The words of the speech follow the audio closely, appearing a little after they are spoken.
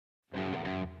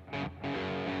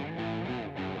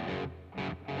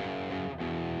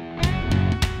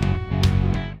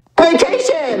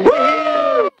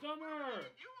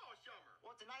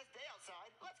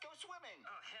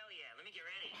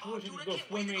I wish I could go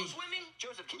swimming.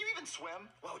 Joseph, can you even swim?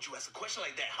 Why would you ask a question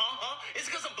like that, huh? Is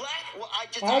it because I'm black? Well,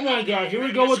 Oh my god, here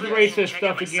we go with the racist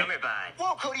stuff again.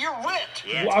 Whoa, Cody, you're ripped.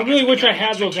 Yeah, I really wish I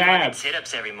had those abs.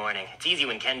 Sit-ups every morning. It's easy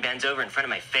when Ken bends over in front of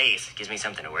my face. Gives me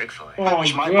something to work for. Oh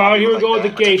my god, here we go with the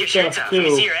gay stuff Let me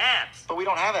see too. your abs. But we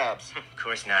don't have abs. Of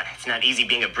course not. It's not easy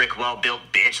being a brick wall-built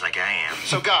bitch like I am.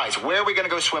 So guys, where are we gonna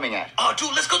go swimming at? Oh,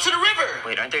 dude, let's go to the river.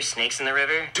 Wait, aren't there snakes in the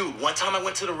river? Dude, one time I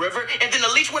went to the river, and then the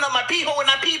leech went up my pee hole, and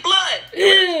I peed blood.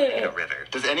 In a river.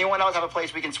 Does anyone else have a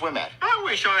place we can swim at? I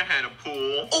wish I had a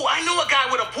pool. Oh, I know a guy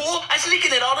with a pool. I sneak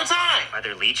in it all the time. Are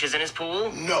there leeches in his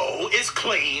pool? No, it's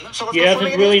clean. So let's Yes, go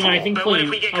it's swimming really in his nice pool. and But what if clean.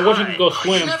 we get I wish I caught? could go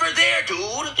You're swim. never there, dude.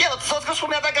 Yeah, let's go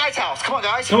swim at that guy's house. Come on,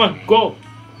 guys. Come on, go.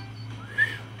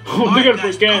 Oh, All look right, at guys,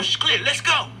 it again. coast clear. Let's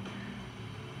go.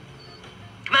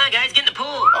 Come on, guys, get in the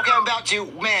pool. Okay, I'm about to.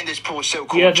 Man, this pool is so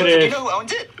cool. Yes, it Joseph, is. you know who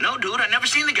owns it? No, dude, I never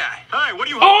seen the guy. Hey, what are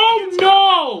you? Oh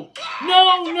no!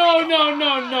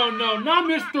 No! Not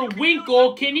Mr.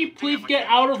 Winkle. Can he please get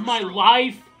out of my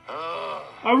life?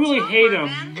 I really hate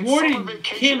him. More than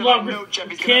Ken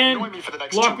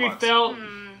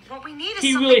Lockerfeld. What we need is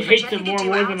He something really for hates Jeffy him to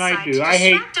more do than I outside do. to I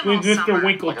hate distract him all Mr. summer.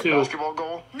 Winkle Like a too. basketball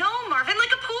goal? No, Marvin,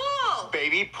 like a pool.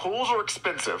 Baby, pools are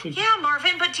expensive. Yeah,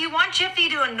 Marvin, but do you want Jeffy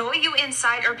to annoy you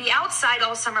inside or be outside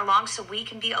all summer long so we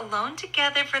can be alone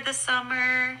together for the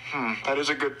summer? That is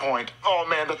a good point. Oh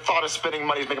man, the thought of spending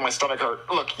money is making my stomach hurt.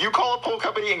 Look, you call a pool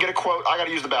company and get a quote. I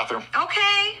gotta use the bathroom.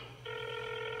 Okay.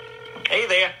 Hey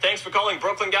there. Thanks for calling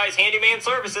Brooklyn Guys Handyman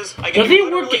Services. Does he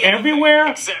work everywhere?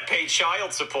 Except paid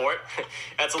child support.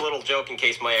 That's a little joke in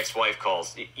case my ex-wife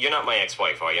calls. You're not my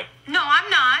ex-wife, are you? No, I'm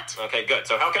not. Okay, good.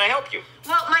 So how can I help you?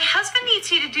 Well, my husband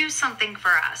needs you to do something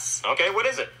for us. Okay, what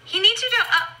is it? He needs you to,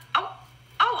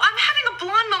 I'm having a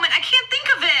blonde moment. I can't think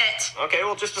of it. Okay,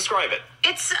 well, just describe it.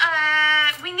 It's,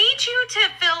 we need you to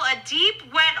fill a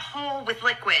deep, wet hole with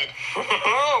liquid.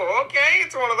 Oh, okay.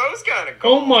 It's one of those kind of Oh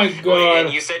calls. my Wait, god.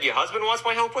 and you said your husband wants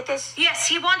my help with this? Yes,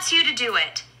 he wants you to do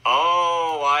it.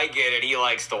 Oh, I get it. He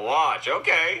likes to watch.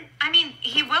 Okay. I mean,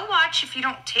 he will watch if you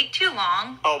don't take too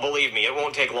long. Oh, believe me, it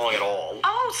won't take long at all.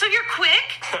 Oh, so you're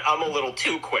quick? I'm a little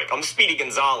too quick. I'm Speedy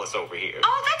Gonzales over here.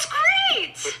 Oh, that's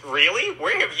great. Really?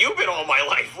 Where have you been all my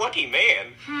life? Lucky man.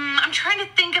 I'm trying to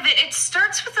think of it. It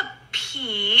starts with a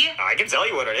P. I can tell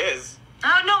you what it is.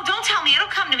 Oh, no, don't tell me. It'll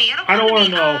come to me. It'll I come don't to wanna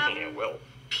me. know. Yeah, well.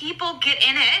 People get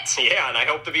in it. Yeah, and I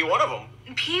hope to be one of them.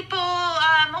 People,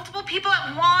 multiple people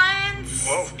at once.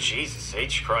 Whoa, Jesus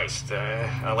H. Christ.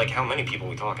 Like, how many people are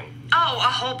we talking? Oh, a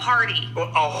whole party.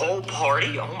 A whole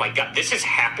party? Oh my god, this has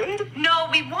happened? No,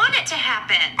 we want it to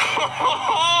happen.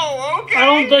 Oh, okay. I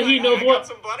don't think he knows I what. got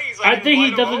some buddies. I can think he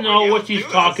invite 'em doesn't over. know Yeah, what let's she's do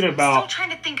this. talking Still about. trying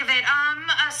to think of it.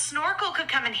 A snorkel could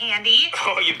come in handy.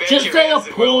 Oh, you bet Just your say a ass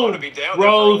it will. I'm pool, gonna be down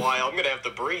Rose. there for a while. I'm gonna have to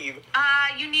breathe.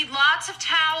 You need lots of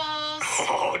towels.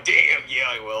 Oh, damn. Yeah,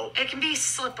 I will. It can be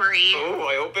slippery. Oh,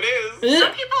 I hope it is.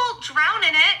 Some people drown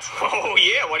in it. Oh,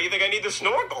 yeah. Why do you think I need the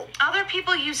snorkel? Other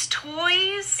people use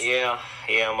toys. Yeah,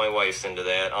 my wife's into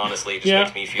that. Honestly, it just Yeah,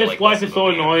 makes me feel his like wife less is of a so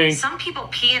man. annoying. Some people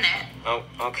pee in it. Oh,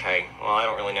 okay. Well, I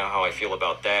don't really know how I feel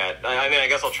about that. I mean, I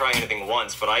guess I'll try anything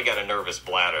once, but I got a nervous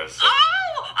bladder, so...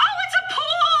 Oh, it's a pool.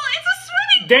 It's a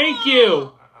swimming Thank pool.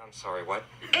 you. I'm sorry, what?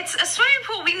 It's a swimming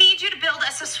pool. We need you to build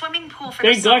us a swimming pool for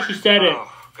Thank the God summer. she said it.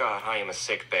 Oh, God, I am a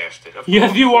sick bastard. Of Yes,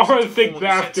 course, you are it's a sick pool. You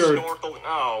said bastard. Snorkel.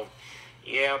 Oh,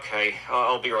 yeah, okay.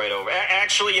 I'll be right over.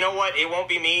 Actually, you know what? It won't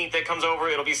be me that comes over.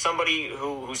 It'll be somebody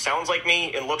who sounds like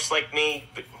me and looks like me,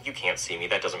 but you can't see me.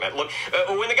 That doesn't matter. Look,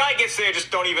 when the guy gets there,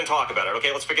 just don't even talk about it,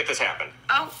 okay? Let's forget this happened.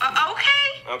 Oh,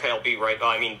 okay. Okay, I'll be right...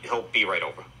 he'll be right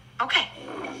over. Okay.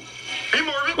 Hey,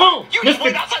 Marvin. Oh, You just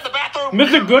wait outside the bathroom.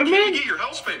 Mr. Goodman? Get your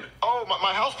house payment. Oh,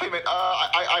 my house payment.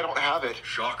 I don't have it.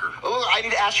 Shocker. Oh, I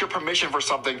need to ask your permission for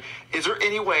something. Is there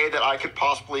any way that I could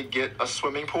possibly get a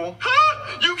swimming pool?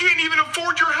 Huh? You can't even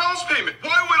afford your house payment.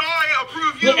 Why would I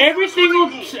approve you? Look, every single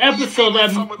episode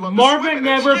that Marvin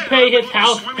never pay his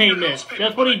house payment.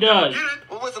 That's what he does.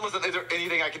 Well, listen. Is there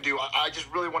anything I can do? I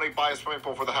just really want to buy a swimming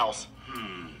pool for the house.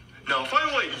 Now, if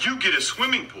I let you get a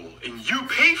swimming pool and you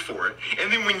pay for it,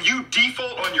 and then when you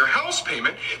default on your house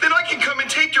payment, then I can come and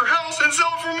take your house and sell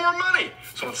it for more money.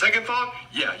 So on second thought,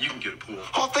 yeah, you can get a pool.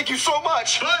 Oh, thank you so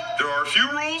much. But there are a few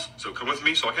rules, so come with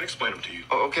me so I can explain them to you.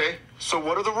 Oh, okay. So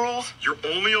what are the rules? You're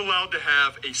only allowed to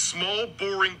have a small,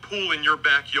 boring pool in your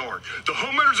backyard. The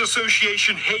Homeowners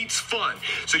Association hates fun,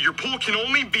 so your pool can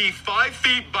only be 5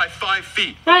 feet by 5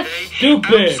 feet. That's okay?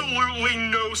 stupid. Absolutely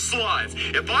no slides.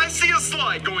 If I see a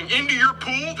slide going into your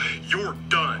pool, you're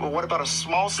done. Well, what about a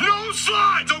small slide? No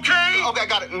slides, okay? Okay, I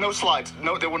got it. No slides.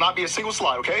 No, there will not be a single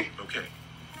slide, okay? Okay.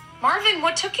 Marvin,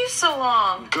 what took you so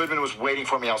long? Goodman was waiting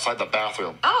for me outside the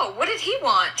bathroom. Oh, what did he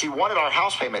want? He wanted our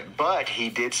house payment, but he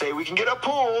did say we can get a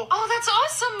pool. Oh, that's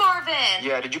awesome, Marvin.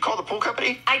 Yeah, did you call the pool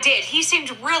company? I did. He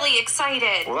seemed really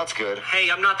excited. Well, that's good.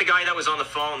 Hey, I'm not the guy that was on the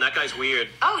phone. That guy's weird.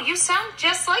 Oh, you sound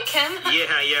just like him.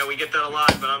 Yeah, we get that a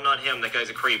lot, but I'm not him. That guy's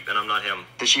a creep, and I'm not him.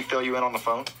 Did she fill you in on the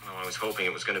phone? Oh, I was hoping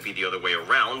it was going to be the other way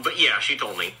around, but yeah, she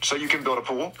told me. So you can build a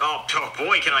pool? Oh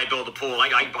boy, can I build a pool.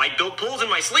 I build pools in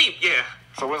my sleep, yeah.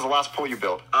 So when's the last pool you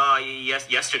built?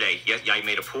 Yesterday. Yeah, I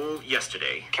made a pool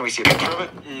yesterday. Can we see a picture of it?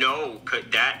 No,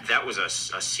 that was a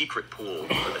secret pool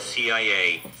for the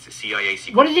CIA. It's a CIA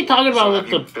secret. What is he talking about So with have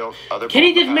you the... built other Can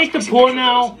he pools just in make the past? Can pool we see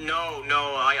pictures of now?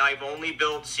 No, I've only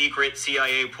built secret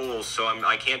CIA pools, so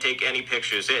I can't take any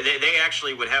pictures. They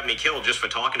actually would have me killed just for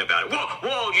talking about it.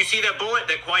 Whoa, you see that bullet,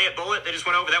 that quiet bullet that just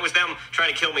went over? That was them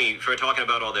trying to kill me for talking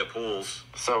about all their pools.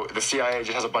 So the CIA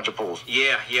just has a bunch of pools?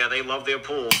 Yeah, they love their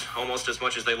pools almost as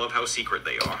much as they love how secret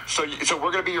they are. So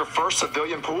we're going to be your first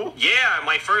civilian pool? Yeah,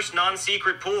 my first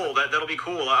non-secret pool. That'll be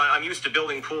cool. I'm used to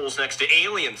building pools next to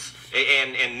aliens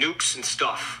and nukes and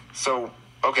stuff. So,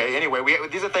 okay, anyway,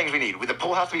 these are things we need. The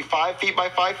pool has to be 5 feet by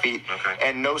 5 feet. Okay.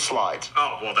 And no slides.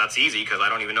 Oh, well, that's easy, because I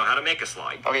don't even know how to make a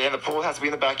slide. Okay, and the pool has to be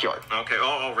in the backyard. Okay,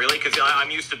 oh really? Because I'm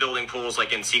used to building pools,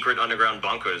 like, in secret underground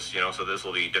bunkers, so this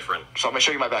will be different. So I'm going to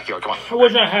show you my backyard. Come on. I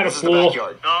wish I had a This is the pool.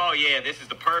 backyard. Oh, yeah, this is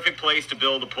the perfect place to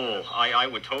build a pool. I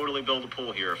would totally build a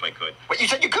pool here if I could. Wait, you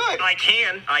said you could? I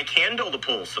can build a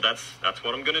pool, so that's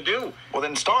what I'm gonna do. Well,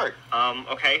 then start.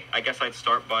 Okay, I guess I'd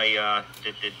start by,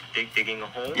 digging a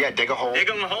hole? Yeah, dig a hole.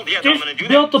 Digging a hole, yeah, I'm Just gonna do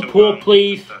build that. the pool,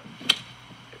 please.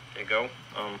 There you go.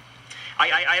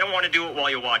 I don't want to do it while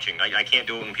you're watching. I can't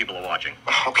do it when people are watching.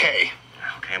 Okay.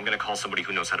 Okay, I'm gonna call somebody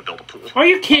who knows how to build a pool. Are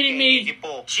you kidding me?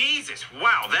 Jesus,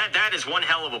 wow, that is one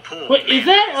hell of a pool. Wait, is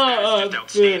that, that is just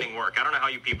outstanding work. I don't know how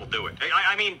you people do it.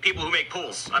 I mean, people who make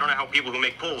pools. I don't know how people who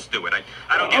make pools do it.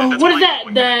 I don't get it. That's What is my that?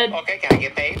 point. That... Okay, can I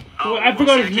get paid? Oh, I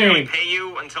forgot his I can't name. pay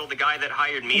you until the guy that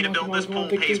hired me to Come build on, this come on, pool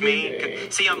come on, pays give me me.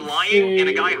 a- See, I'm lying, and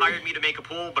a guy hired me to make a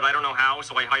pool, but I don't know how,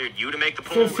 so I hired you to make the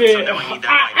pool. Since So it, now I need that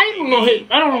guy to I pay don't me. know his...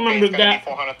 I don't remember it's gonna be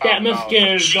that $400,000.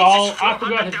 Mexican Jesus, doll. I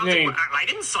forgot his 400,000. name. I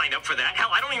didn't sign up for that. Hell,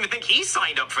 I don't even think he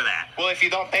signed up for that. Well, if you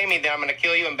don't pay me, then I'm gonna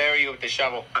kill you and bury you with the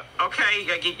shovel. Okay,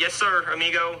 yes, sir,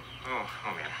 amigo. Oh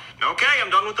man. Okay, I'm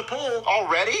done with the pool.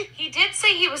 Already? He did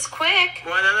say he was quick.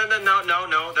 Well,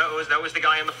 no. That was the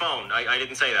guy on the phone. I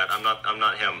didn't say that. I'm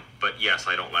not him. But yes,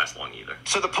 I don't last long either.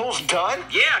 So the pool's done?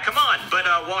 Yeah, come on. But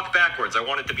walk backwards. I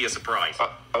want it to be a surprise.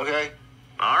 Okay.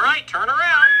 All right, turn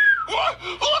around. What?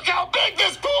 Look how big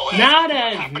this pool is! Now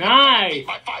that's nice.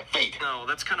 By 5 feet. No,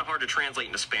 that's kind of hard to translate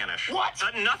into Spanish. What?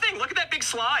 Nothing. Look at that big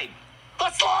slide.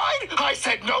 A slide? I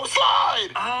said no slide!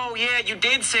 Oh, yeah, you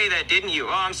did say that, didn't you?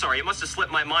 Oh, I'm sorry. It must have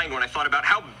slipped my mind when I thought about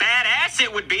how badass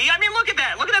it would be. I mean, look at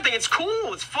that. Look at that thing. It's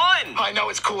cool. It's fun. I know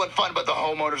it's cool and fun, but the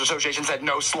homeowners association said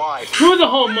no slide. Screw the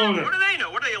What homeowner. do they know?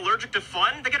 What are they, allergic to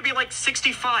fun? They gotta be like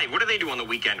 65. What do they do on the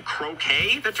weekend?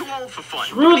 Croquet? They're too old for fun.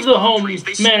 Screw These the palm home trees,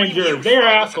 they swing manager. you. They're Listen,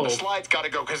 the assholes. slide's gotta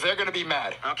go, because they're gonna be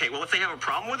mad. Okay, well, if they have a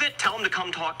problem with it, tell them to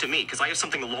come talk to me, because I have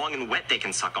something long and wet they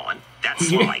can suck on. That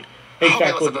slide. Okay,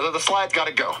 Exactly. listen, the slide's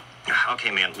gotta go.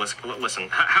 Okay, man, listen.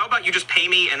 How about you just pay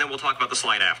me, and then we'll talk about the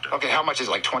slide after? Okay, how much is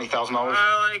it, like $20,000?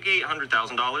 Like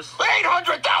 $800,000.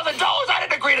 $800,000? I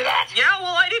didn't agree to that! Yeah,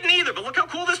 well, I didn't either, but look how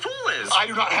cool this pool is. I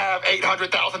do not have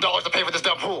 $800,000 to pay for this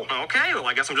dumb pool. Okay, well,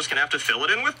 I guess I'm just gonna have to fill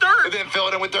it in with dirt. And then fill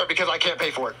it in with dirt because I can't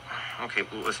pay for it. Okay,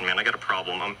 well, listen, man, I got a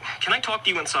problem. Can I talk to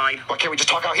you inside? Why can't we just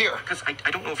talk out here? Because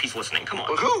I don't know if he's listening. Come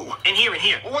on. Who? In here, in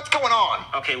here. What's going on?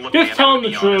 Okay, look, Just man, tell I'm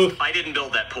him gonna the be honest. truth. I didn't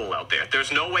build that pool out there.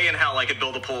 There's no way in hell I could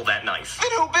build a pool that nice.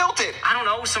 Then who built it? I don't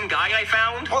know, some guy I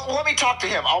found? Well, let me talk to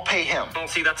him. I'll pay him. Well,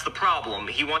 see, that's the problem.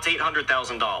 He wants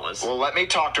 $800,000. Well, let me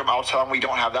talk to him. I'll tell him we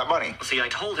don't have that money. See, I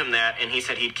told him that, and he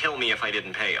said he'd kill me if I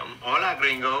didn't pay him. Hola,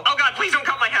 gringo. Oh, God, please don't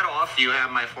cut my head off. Do you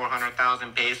have my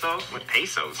 400,000 pesos? With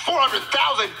pesos.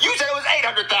 400,000? You said it was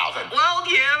 800,000. Well,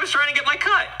 yeah, I was trying to get my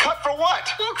cut. Cut for what?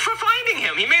 Look, for finding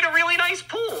him. He made a really nice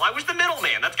pool. I was the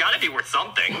middleman. That's got to be worth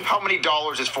something. How many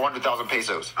dollars is 400,000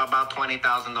 pesos? About $20,000.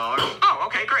 Oh,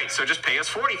 okay, great. So just pay us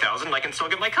 $40,000 and I can still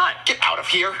get my cut. Get out of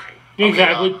here.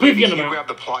 Exactly. Okay, Please maybe get can him you out. grab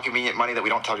the plot convenient money that we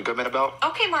don't tell Goodman about?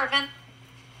 Okay, Marvin.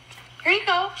 Here you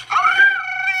go.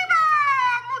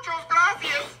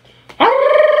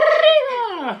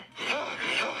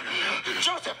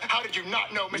 Joseph, how did you do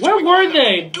not know, Mr. Where Winkle. were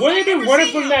they? Dude, Were I they been never running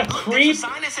see from him. that Look, creep? There's a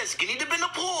sign that says skinny dip in the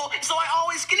pool, so I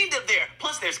always skinny dip there.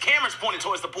 Plus, there's cameras pointed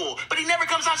towards the pool, but he never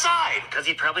comes outside. Because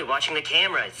he's probably watching the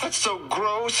cameras. That's so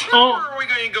gross. Oh. Where are we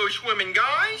going to go swimming,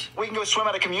 guys? We can go swim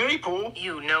at a community pool.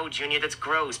 You know, Junior, that's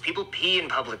gross. People pee in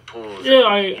public pools. Yeah,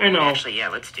 I know. Actually, yeah,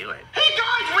 let's do it. Hey,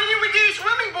 guys, when you would get a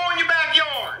swimming pool in your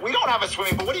backyard? We don't have a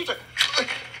swimming pool. What are you talking?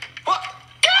 What?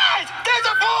 Guys, there's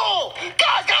a pool!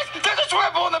 Guys, there's a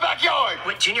swimming pool in the backyard!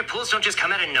 What, Junior, pools don't just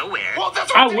come out of nowhere. Well,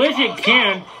 that's I what wish it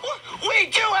can. We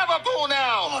do have a pool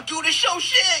now! Oh, dude, it's so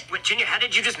shit. What, Junior, how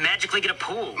did you just magically get a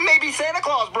pool? Maybe Santa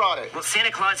Claus brought it. Well,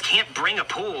 Santa Claus can't bring a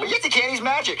pool. But yes, he can. He's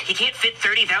magic. He can't fit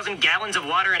 30,000 gallons of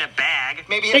water in a bag.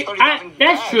 Maybe he has Hey, 30,000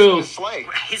 that's bags true. in his sleigh.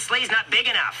 His sleigh's not big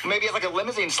enough. Maybe he has like a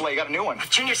limousine sleigh. Got a new one.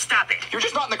 Junior, stop it. You're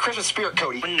just not in the Christmas spirit,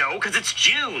 Cody. Well, no, because it's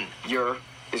June. You're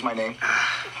is my name.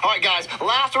 All right, guys.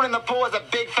 Last one in the pool is a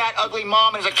big, fat, ugly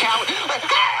mom and is a cow.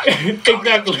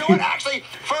 Exactly. You know what? Actually,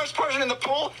 first person in the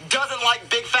pool doesn't like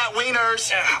big, fat wieners.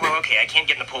 Well, okay, I can't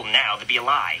get in the pool now. That'd be a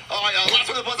lie. All right, last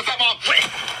one in the pool is a fat mom.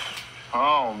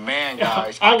 Oh man,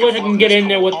 guys! I wish I could can get in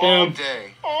there with all them.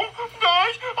 day. Oh,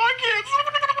 guys, I can't.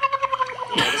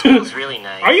 Yeah, this pool's really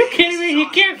nice. Are you kidding me? He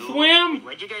can't swim?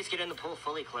 Why'd you guys get in the pool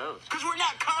fully clothed? Because we're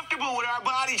not comfortable with our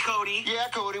bodies, Cody. Yeah,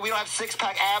 Cody, we don't have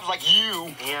six-pack abs like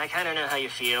you. Yeah, I kind of know how you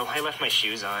feel. I left my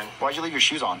shoes on. Why'd you leave your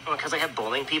shoes on? Well, because I have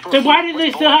bowling people. Then why did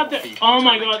they still have to? Oh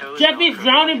my god. Jeffy's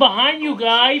drowning behind you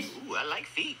guys. Ooh, I like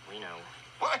feet. We know.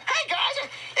 What? Hey, guys,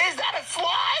 is that a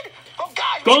slide? Oh,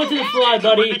 guys, Go we into should the go slide,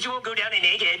 down it. buddy. But you won't go down it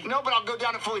naked. No, but I'll go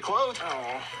down it fully clothed.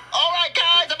 Oh. All right,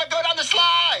 guys, I'm gonna go down the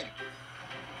slide.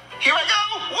 Here I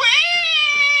go.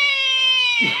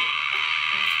 Whee!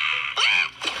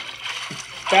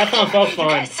 That sounds so You fun.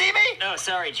 guys see me? Oh,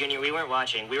 sorry, Junior. We weren't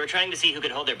watching. We were trying to see who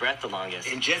could hold their breath the longest.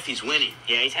 And Jeffy's winning.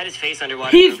 Yeah, he's had his face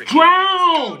underwater. He's for over 2 minutes.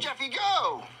 Go, drowned. Jeffy,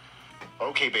 go.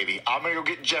 Okay, baby, I'm gonna go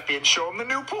get Jeffy and show him the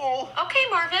new pool. Okay,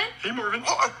 Marvin. Hey, Marvin,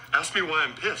 ask me why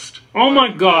I'm pissed. Oh my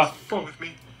god. Come with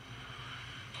me.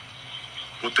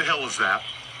 What the hell is that?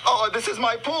 Oh, this is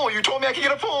my pool. You told me I could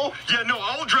get a pool. Yeah, no,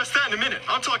 I'll address that in a minute.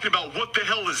 I'm talking about what the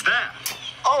hell is that?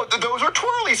 Oh, those are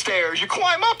twirly stairs. You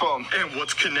climb up them. And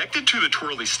what's connected to the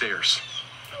twirly stairs?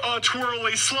 A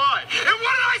twirly slide. And what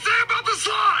did I say about the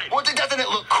slide? Well, doesn't it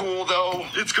look cool, though?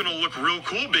 It's gonna look real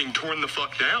cool being torn the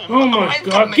fuck down. Oh my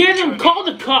god. Get him. Call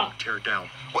the cop. Tear it down.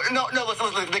 Well, no,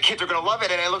 listen, the kids are gonna love it,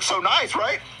 and it looks so nice,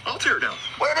 right? I'll tear it down.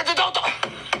 Well,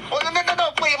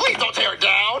 no, please don't tear it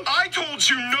down. I told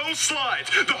you no slides.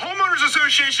 The homeowners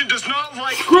association does not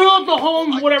like. Screw the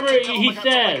home, whatever I can tell he them I got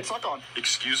something they says. can suck on.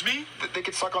 Excuse me? They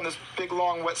can suck on this big,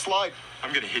 long, wet slide.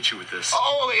 I'm gonna hit you with this.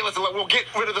 Oh, wait, listen, we'll get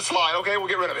rid of the slide, okay? We'll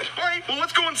get rid of it. All right, well,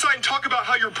 let's go inside and talk about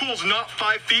how your pool's not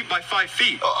 5 feet by 5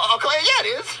 feet. Okay, yeah,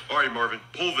 it is. All right, Marvin,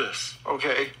 pull this.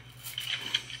 Okay.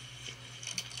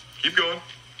 Keep going.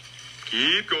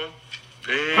 Keep going.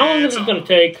 And How long is this stop. gonna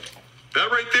take? That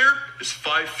right there is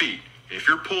 5 feet. If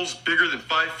your pool's bigger than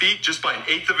 5 feet, just by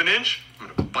 1/8 of an inch, I'm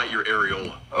gonna bite your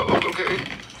areola. Oh, okay.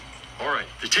 All right,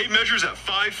 the tape measures at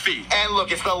 5 feet. And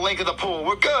look, it's the length of the pool.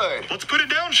 We're good. Let's put it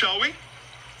down, shall we?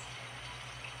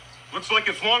 Looks like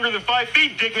it's longer than 5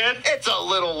 feet, dickhead. It's a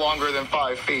little longer than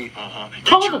 5 feet. Get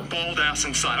Call your the- bald ass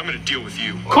inside. I'm gonna deal with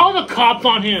you. Call the cops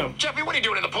on him. Jeffy, what are you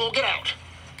doing in the pool? Get out.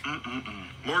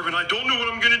 Marvin, I don't know what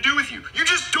I'm gonna do with you. You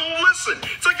just don't listen.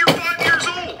 It's like you're 5 years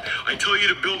old. I tell you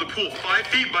to build a pool 5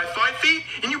 feet by 5 feet,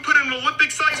 and you put an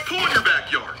Olympic-sized pool in your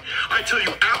backyard. I tell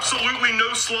you absolutely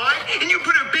no slide, and you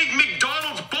put a big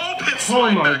McDonald's ball pit Oh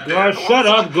slide my back there. god. Shut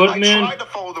up, I Goodman. tried to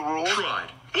follow the rules. Tried.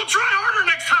 Well, try harder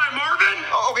next time, Marvin.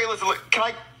 Oh, okay, listen, look, can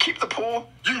I keep the pool?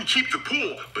 You can keep the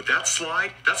pool, but that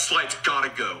slide's gotta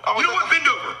go. Oh, You know what? Bend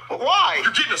over. But why?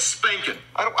 You're getting a spanking.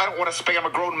 I don't want to spank. I'm a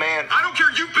grown man. I don't care.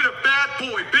 You've been a bad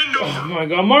boy. Bend Oh over. my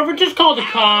god. Marvin, just call the My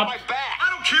cops. back. I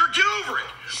don't care. Get over it.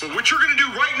 So what you're gonna do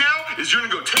right now is you're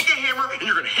gonna go take a hammer and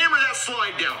you're gonna hammer that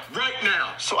slide down right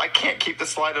now. So I can't keep the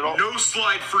slide at all? No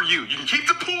slide for you. You can keep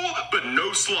the pool, but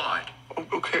no slide. Oh,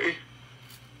 okay.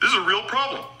 This is a real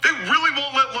problem. They really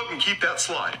won't let Logan keep that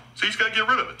slide. So he's gotta get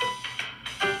rid of it.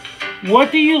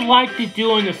 What do you like to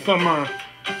do in the summer?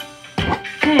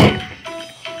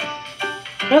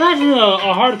 That's actually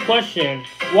a hard question.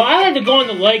 Well, I like to go on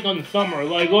the lake on the summer.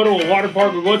 Like, go to a water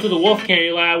park or go to the Wolf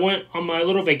Canyon. Like, I went on my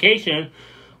little vacation.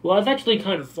 Well, it's actually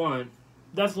kind of fun.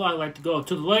 That's why I like to go.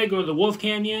 To the lake or the Wolf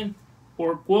Canyon.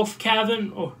 Or Wolf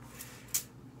Cabin. Or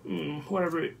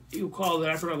whatever you call it.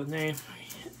 I forgot the name.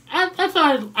 That's what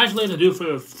I actually like to do for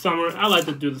the summer. I like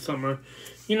to do the summer.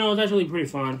 You know, it's actually pretty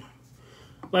fun.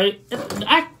 Like,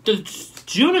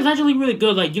 June is actually really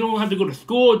good. Like, you don't have to go to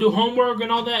school, do homework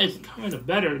and all that. It's kind of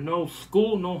better. No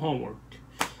school, no homework.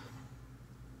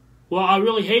 Well, I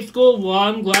really hate school. Well,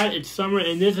 I'm glad it's summer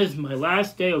and this is my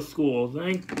last day of school.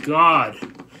 Thank God.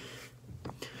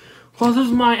 Well, this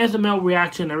is my SML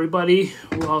reaction, everybody.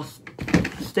 Well,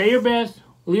 stay your best.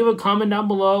 Leave a comment down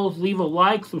below. Leave a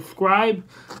like, subscribe.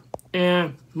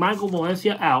 And Michael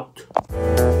Valencia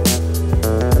out.